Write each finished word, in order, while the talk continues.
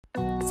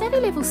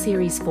SavvyLevel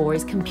Series 4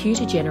 is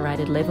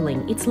computer-generated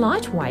levelling. It's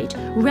lightweight,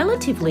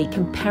 relatively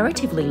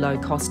comparatively low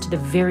cost to the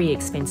very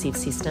expensive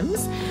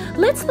systems.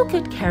 Let's look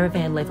at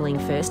caravan levelling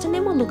first, and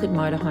then we'll look at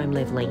motorhome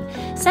levelling.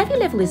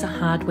 SavvyLevel is a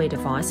hardware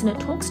device and it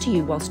talks to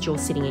you whilst you're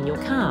sitting in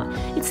your car.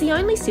 It's the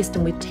only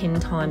system with 10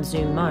 times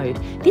zoom mode.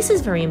 This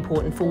is very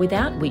important, for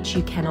without which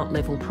you cannot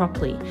level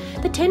properly.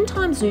 The 10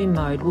 times zoom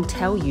mode will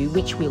tell you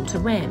which wheel to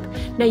ramp.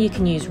 Now you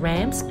can use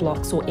ramps,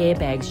 blocks or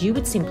airbags. You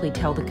would simply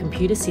tell the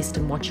computer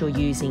system what you're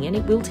using and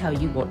it will tell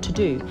you what to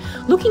do.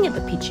 Looking at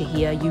the picture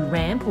here, you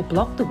ramp or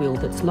block the wheel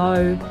that's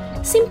low,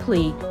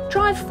 simply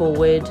drive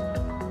forward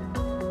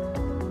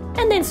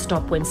and then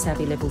stop when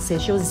SavvyLevel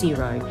says you're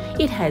zero.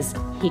 It has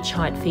hitch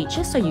height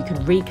feature so you can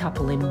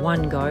recouple in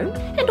one go,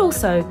 and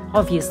also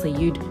obviously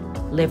you'd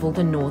level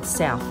the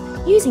north-south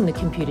using the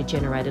computer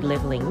generated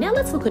levelling. Now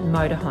let's look at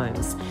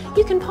motorhomes.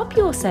 You can pop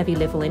your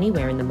SavvyLevel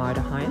anywhere in the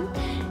motorhome.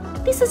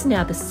 This is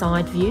now the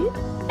side view,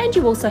 and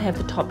you also have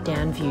the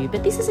top-down view,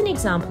 but this is an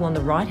example on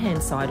the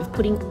right-hand side of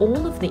putting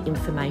all of the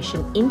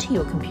information into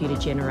your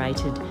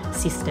computer-generated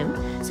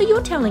system. So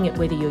you're telling it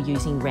whether you're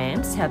using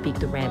ramps, how big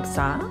the ramps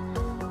are,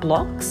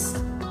 blocks,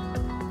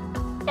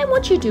 and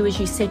what you do is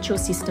you set your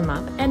system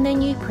up and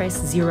then you press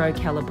zero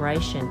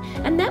calibration,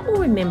 and that will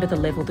remember the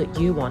level that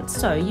you want.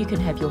 So you can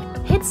have your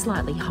head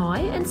slightly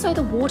high and so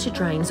the water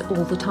drains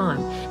all the time.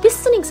 This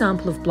is an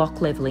example of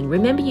block levelling.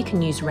 Remember, you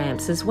can use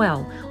ramps as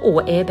well,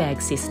 or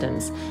airbag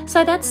systems.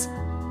 So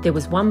there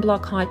was 1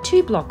 block height,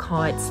 2 block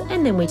heights,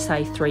 and then we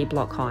say 3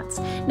 block heights.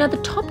 Now the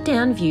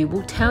top-down view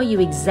will tell you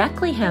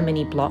exactly how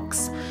many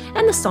blocks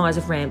and the size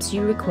of ramps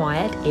you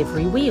require at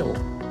every wheel.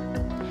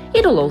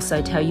 It'll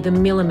also tell you the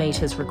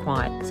millimetres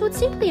required. So it's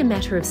simply a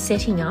matter of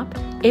setting up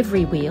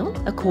every wheel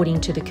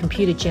according to the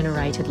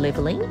computer-generated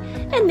levelling,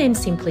 and then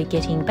simply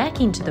getting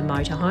back into the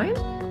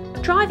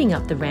motorhome, driving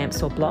up the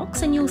ramps or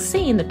blocks, and you'll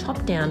see in the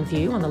top-down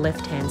view on the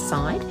left-hand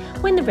side,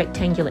 when the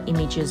rectangular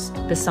images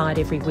beside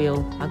every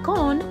wheel are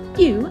gone,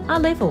 you are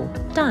level.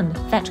 Done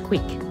that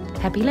quick.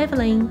 Happy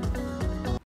levelling!